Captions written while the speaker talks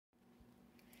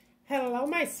Hello,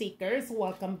 my seekers.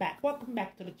 Welcome back. Welcome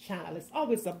back to the channel. It's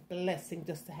always a blessing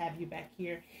just to have you back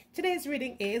here. Today's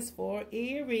reading is for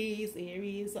Aries.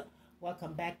 Aries,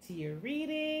 welcome back to your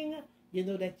reading. You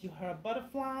know that you are a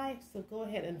butterfly, so go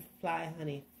ahead and fly,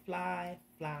 honey. Fly,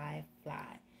 fly,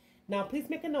 fly. Now, please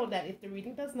make a note that if the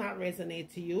reading does not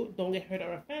resonate to you, don't get hurt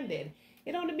or offended.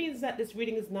 It only means that this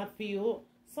reading is not for you.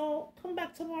 So come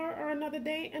back tomorrow or another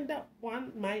day, and that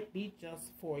one might be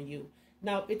just for you.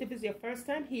 Now, if it is your first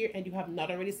time here and you have not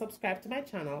already subscribed to my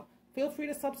channel, feel free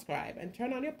to subscribe and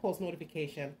turn on your post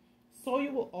notification so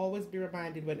you will always be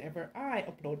reminded whenever I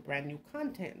upload brand new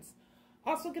contents.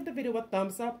 Also, give the video a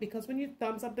thumbs up, because when you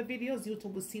thumbs up the videos,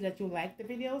 YouTube will see that you like the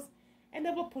videos, and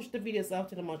that will push the videos out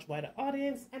to a much wider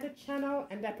audience, and the channel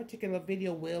and that particular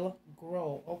video will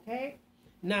grow, okay?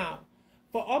 Now,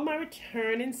 for all my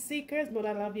returning seekers, know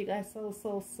that I love you guys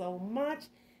so much.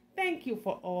 Thank you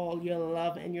for all your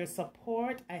love and your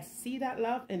support. I see that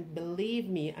love, and believe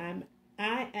me,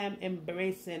 I am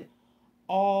embracing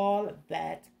all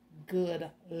that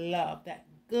good love, that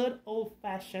good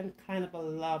old-fashioned kind of a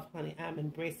love, honey. I'm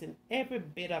embracing every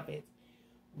bit of it.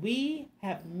 We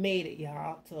have made it,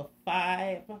 y'all, to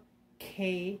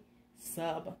 5K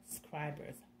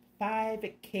subscribers,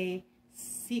 5K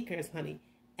seekers, honey,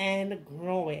 and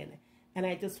growing. And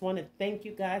I just want to thank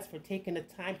you guys for taking the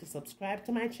time to subscribe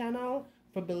to my channel,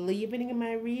 for believing in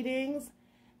my readings,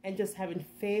 and just having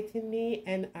faith in me.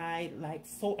 And I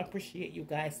so appreciate you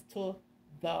guys to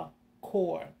the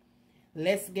core.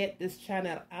 Let's get this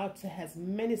channel out to as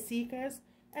many seekers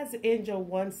as the angel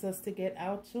wants us to get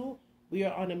out to. We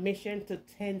are on a mission to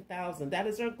 10,000. That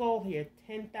is our goal here,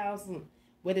 10,000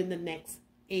 within the next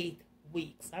 8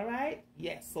 weeks. All right?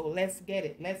 Yes, so let's get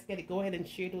it. Let's get it. Go ahead and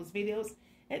share those videos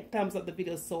and thumbs up the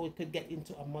video so it could get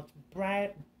into a much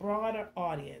broader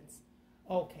audience.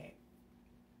 Okay.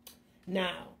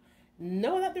 Now,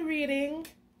 know that the reading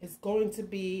is going to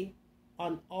be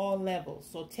on all levels,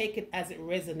 so take it as it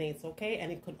resonates, okay? And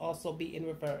it could also be in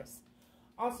reverse.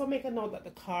 Also, make a note that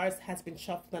the cards has been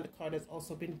shuffled and the card has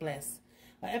also been blessed.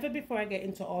 However, before I get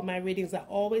into all my readings, I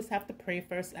always have to pray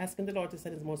first, asking the Lord to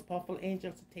send his most powerful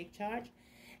angels to take charge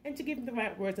and to give me the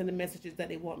right words and the messages that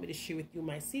they want me to share with you,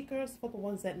 my seekers, for the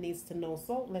ones that needs to know.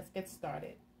 So let's get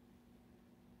started.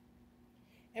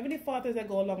 Heavenly Father, as I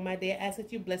go along my day, I ask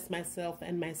that you bless myself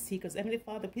and my seekers. Heavenly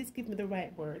Father, please give me the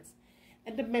right words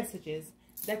and the messages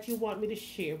that you want me to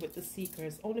share with the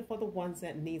seekers, only for the ones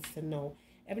that needs to know.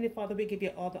 Heavenly Father, we give you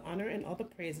all the honor and all the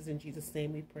praises. In Jesus'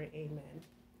 name we pray, amen.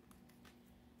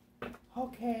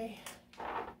 Okay,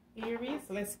 Aries,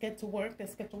 let's get to work.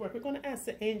 Let's get to work. We're going to ask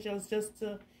the angels just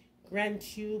to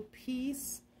grant you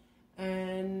peace.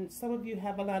 And some of you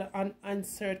have a lot of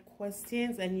unanswered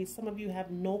questions, and some of you have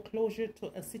no closure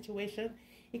to a situation.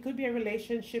 It could be a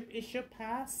relationship issue,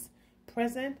 past,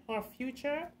 present, or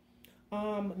future.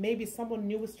 Maybe someone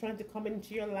new is trying to come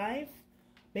into your life.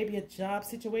 Maybe a job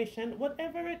situation.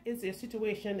 Whatever it is, your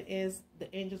situation is,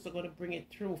 the angels are going to bring it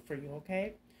through for you,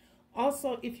 okay?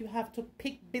 Also, if you have to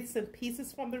pick bits and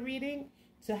pieces from the reading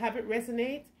to have it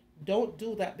resonate, don't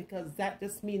do that, because that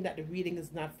just means that the reading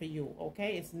is not for you,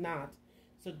 okay? It's not.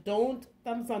 So don't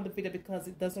thumbs on the video because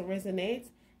it doesn't resonate,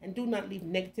 and do not leave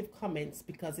negative comments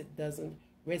because it doesn't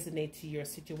resonate to your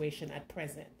situation at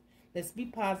present. Let's be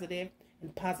positive,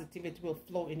 and positivity will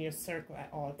flow in your circle at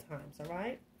all times, all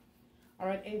right? All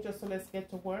right, angels, so let's get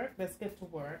to work. Let's get to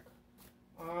work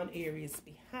on Aries'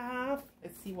 behalf.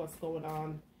 Let's see what's going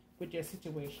on with your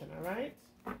situation, all right?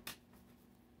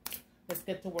 Let's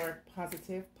get to work.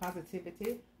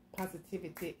 Positivity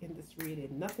in this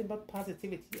reading. Nothing but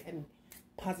positivity and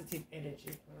positive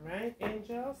energy, all right,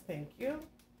 angels? Thank you.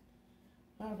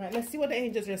 All right, let's see what the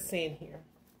angels are saying here.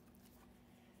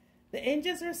 The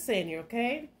angels are saying here,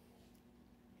 okay,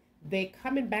 they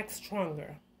coming back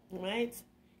stronger, right?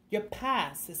 Your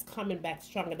past is coming back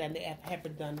stronger than they have ever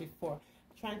done before.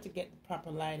 I'm trying to get the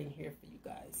proper lighting here for you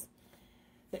guys.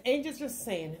 The angels are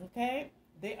saying, okay,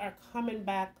 they are coming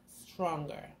back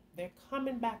stronger. They're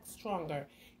coming back stronger.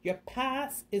 Your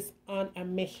past is on a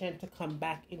mission to come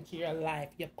back into your life.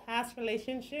 Your past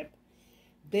relationship,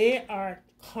 they are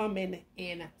coming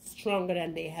in stronger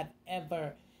than they have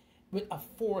ever, with a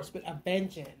force, with a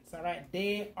vengeance, all right?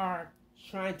 They are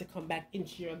trying to come back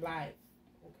into your life,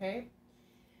 okay?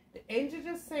 The angels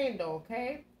are saying, though,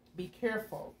 okay, be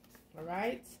careful, all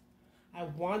right? I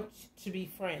want to be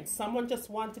friends. Someone just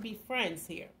wants to be friends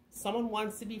here. Someone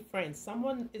wants to be friends.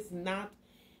 Someone is not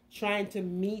trying to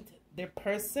meet their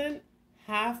person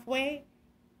halfway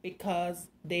because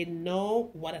they know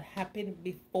what had happened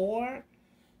before.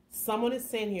 Someone is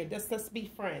saying here, let's be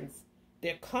friends.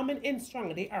 They're coming in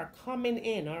strong. They are coming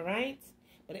in, all right?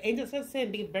 But the angels are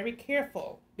saying be very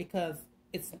careful because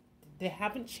they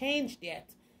haven't changed yet.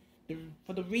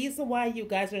 For the reason why you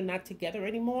guys are not together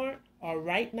anymore, or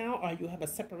right now, or you have a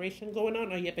separation going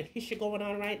on, or you have a issue going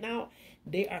on right now,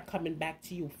 they are coming back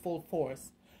to you full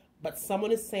force. But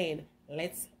someone is saying,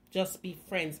 let's just be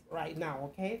friends right now,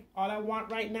 okay? All I want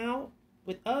right now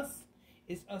with us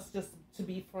is us just to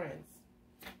be friends.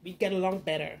 We get along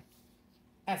better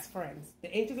as friends.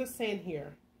 The angels are saying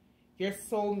here, your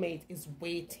soulmate is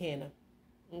waiting,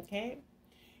 okay?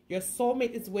 Your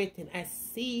soulmate is waiting. I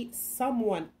see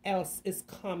someone else is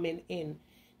coming in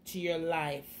to your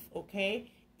life,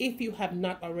 okay? If you have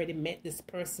not already met this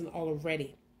person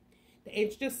already. The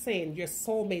angel is saying your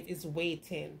soulmate is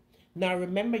waiting. Now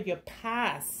remember, your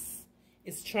past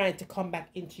is trying to come back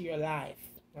into your life,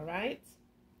 all right?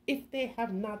 If they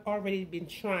have not already been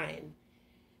trying,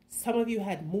 some of you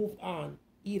had moved on,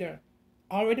 either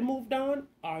already moved on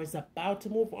or is about to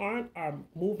move on, or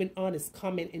moving on is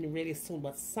coming in really soon.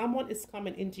 But someone is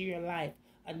coming into your life.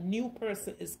 A new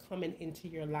person is coming into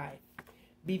your life.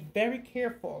 Be very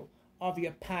careful of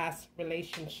your past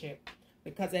relationship,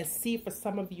 because I see for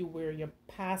some of you where your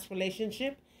past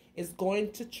relationship is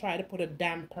going to try to put a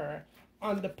damper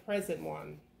on the present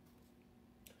one.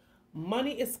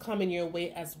 Money is coming your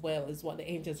way as well, is what the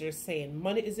angels are saying.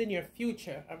 Money is in your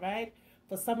future, all right?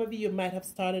 For some of you, you might have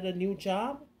started a new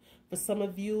job. For some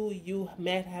of you, you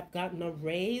might have gotten a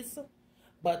raise,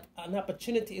 but an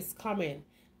opportunity is coming.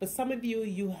 For some of you,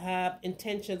 you have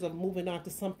intentions of moving on to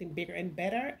something bigger and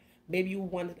better. Maybe you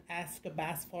wanted to ask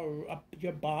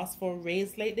your boss for a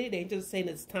raise lately. They're just saying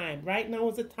it's time. Right now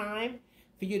is the time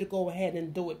for you to go ahead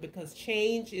and do it, because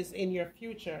change is in your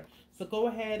future. So go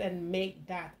ahead and make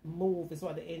that move, is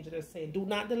what the angels are saying. Do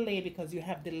not delay, because you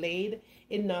have delayed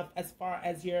enough as far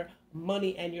as your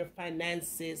money and your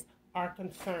finances are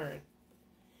concerned.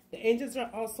 The angels are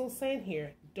also saying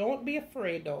here, don't be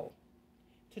afraid though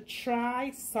to try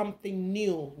something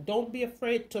new. Don't be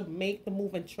afraid to make the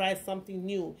move and try something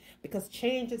new, because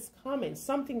change is coming.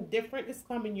 Something different is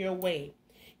coming your way.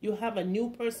 You have a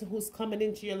new person who's coming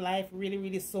into your life really,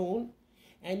 really soon.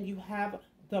 And you have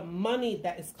the money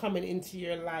that is coming into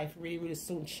your life really, really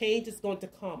soon. Change is going to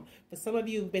come. For some of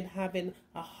you who've been having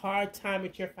a hard time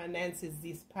with your finances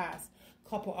these past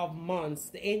couple of months,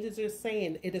 the angels are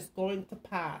saying it is going to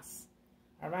pass.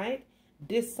 All right?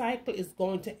 This cycle is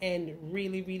going to end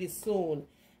really, really soon.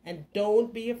 And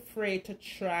don't be afraid to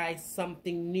try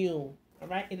something new. All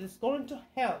right? It is going to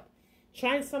help.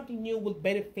 Trying something new will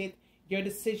benefit your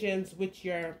decisions with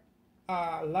your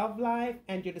love life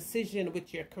and your decision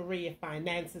with your career,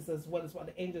 finances, as well as what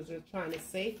the angels are trying to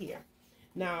say here.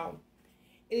 Now,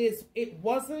 it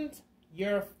wasn't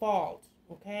your fault,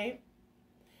 okay?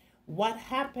 What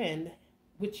happened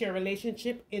with your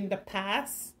relationship in the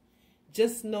past,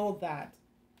 just know that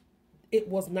it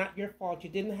was not your fault. You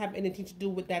didn't have anything to do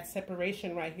with that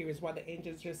separation right here, is what the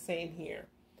angels are saying here,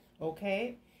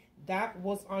 okay? That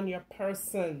was on your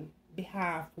person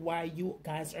behalf why you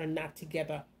guys are not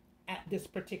together at this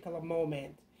particular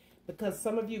moment, because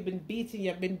some of you have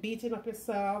been beating up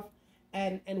yourself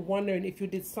and wondering if you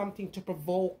did something to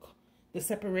provoke the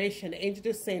separation. The angel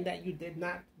is saying that you did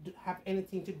not have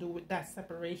anything to do with that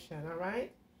separation, all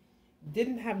right?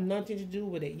 Didn't have nothing to do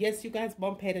with it. Yes, you guys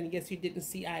bump head, and yes, you didn't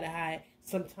see eye to eye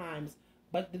sometimes,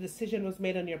 but the decision was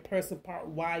made on your personal part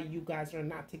why you guys are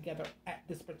not together at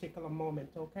this particular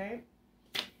moment, okay?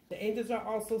 The angels are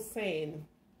also saying,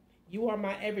 you are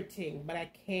my everything, but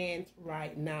I can't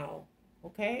right now,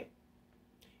 okay?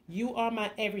 You are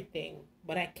my everything,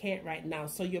 but I can't right now.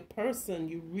 So your person,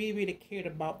 you really, really cared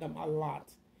about them a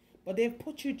lot, but they've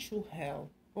put you through hell,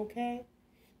 okay?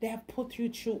 They have put you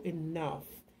through enough,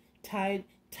 tied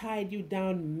you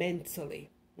down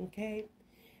mentally, okay?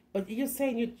 But you're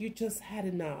saying you just had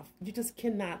enough. You just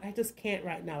cannot. I just can't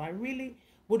right now. I really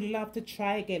would love to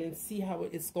try again and see how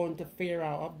it's going to fare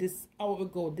out, how it will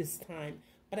go this time.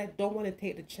 But I don't want to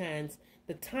take the chance.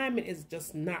 The timing is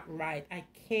just not right. I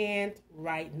can't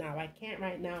right now. I can't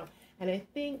right now. And I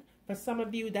think for some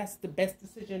of you, that's the best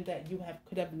decision that you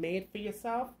could have made for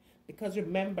yourself. Because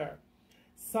remember,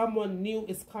 someone new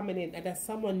is coming in. And that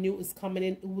someone new is coming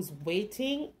in who is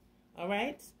waiting. All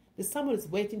right? There's someone who's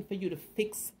waiting for you to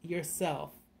fix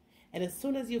yourself. And as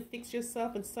soon as you fix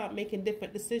yourself and start making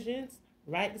different decisions,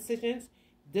 right decisions,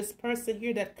 this person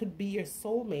here that could be your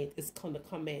soulmate is going to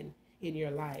come in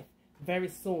your life very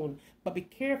soon. But be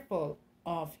careful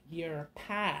of your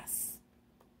past.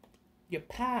 Your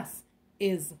past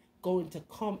is going to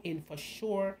come in for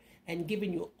sure and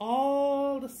giving you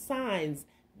all the signs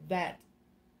that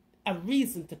a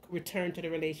reason to return to the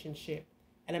relationship.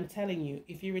 And I'm telling you,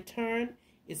 if you return,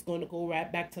 it's going to go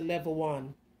right back to level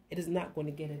 1. It is not going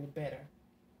to get any better.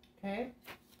 Okay?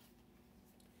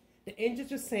 The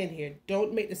angels are saying here,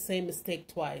 don't make the same mistake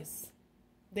twice.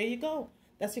 There you go.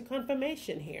 That's your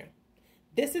confirmation here.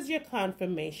 This is your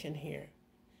confirmation here.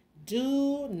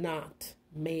 Do not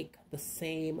make the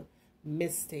same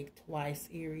mistake twice,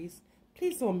 Aries.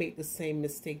 Please don't make the same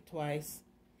mistake twice.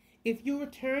 If you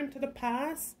return to the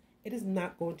past, it is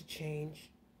not going to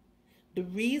change. The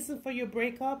reason for your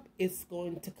breakup is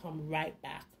going to come right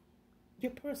back.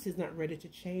 Your person is not ready to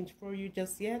change for you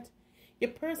just yet.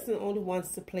 Your person only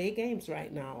wants to play games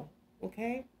right now,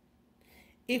 okay?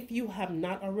 If you have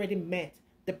not already met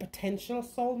the potential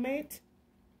soulmate,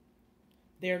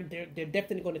 they're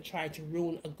definitely going to try to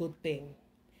ruin a good thing.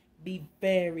 Be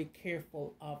very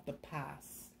careful of the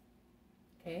past,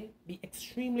 okay? Be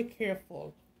extremely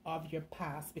careful of your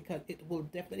past because it will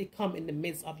definitely come in the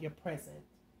midst of your present,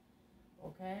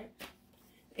 okay?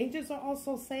 Angels are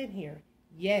also saying here,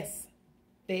 yes,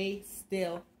 they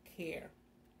still care,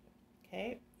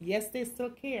 okay? Yes, they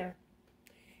still care.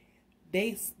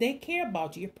 They care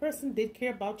about you. Your person did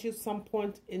care about you at some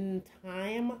point in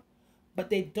time, but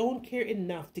they don't care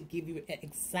enough to give you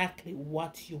exactly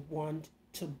what you want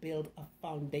to build a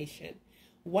foundation.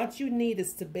 What you need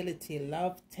is stability,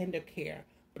 love, tender care.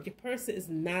 But your person is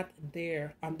not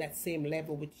there on that same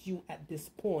level with you at this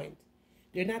point.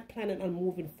 They're not planning on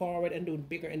moving forward and doing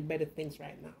bigger and better things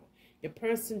right now. Your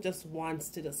person just wants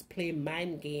to just play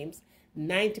mind games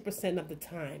 90% of the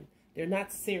time. They're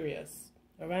not serious.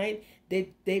 All right?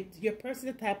 Your person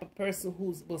is the type of person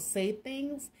who will say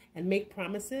things and make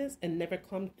promises and never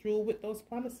come through with those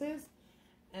promises.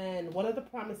 And one of the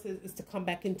promises is to come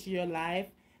back into your life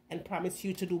and promise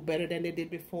you to do better than they did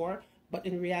before. But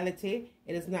in reality,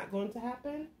 it is not going to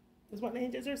happen, is what the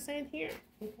angels are saying here.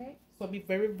 Okay? So be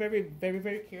very, very, very,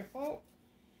 very careful.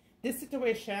 This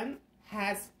situation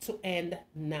has to end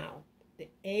now. The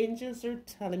angels are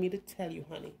telling me to tell you,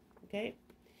 honey. Okay?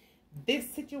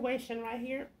 This situation right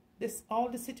here, the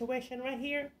situation right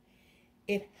here,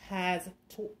 it has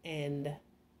to end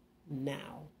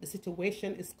now. The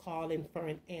situation is calling for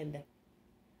an end.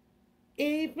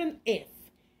 Even if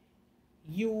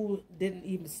you didn't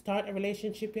even start a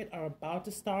relationship yet, or about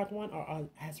to start one, or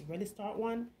has already started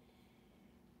one,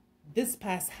 this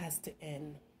past has to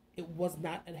end. It was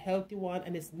not a healthy one,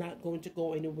 and it's not going to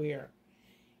go anywhere.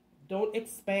 Don't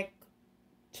expect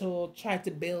to try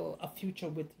to build a future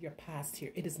with your past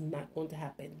here. It is not going to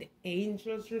happen. The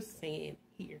angels are saying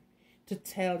here to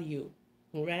tell you,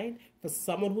 all right, for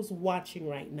someone who's watching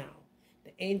right now,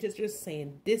 the angels are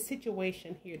saying this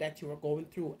situation here that you are going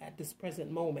through at this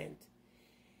present moment,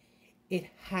 it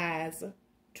has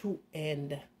to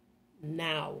end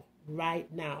now,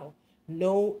 right now.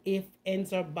 No ifs,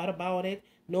 ands, or buts about it.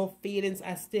 No feelings,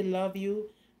 I still love you.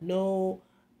 No,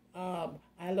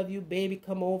 I love you, baby,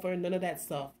 come over. None of that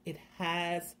stuff. It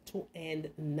has to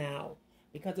end now.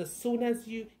 Because as soon as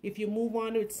if you move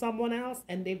on with someone else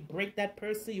and they break that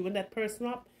person, you and that person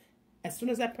up, as soon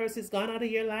as that person is gone out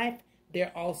of your life,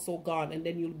 they're also gone. And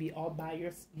then you'll be all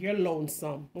by your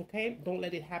lonesome. Okay? Don't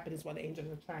let it happen is what the angels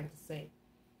are trying to say.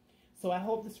 So I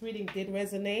hope this reading did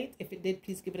resonate. If it did,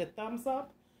 please give it a thumbs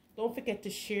up. Don't forget to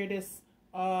share this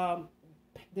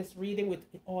this reading with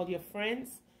all your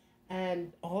friends.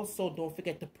 And also don't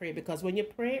forget to pray, because when you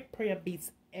pray, prayer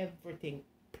beats everything.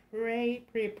 Pray,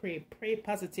 pray, pray, pray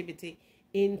positivity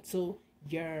into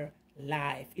your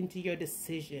life, into your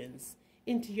decisions,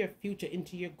 into your future,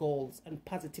 into your goals, and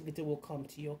positivity will come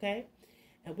to you, okay?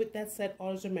 And with that said,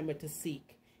 always remember to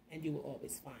seek, and you will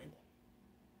always find.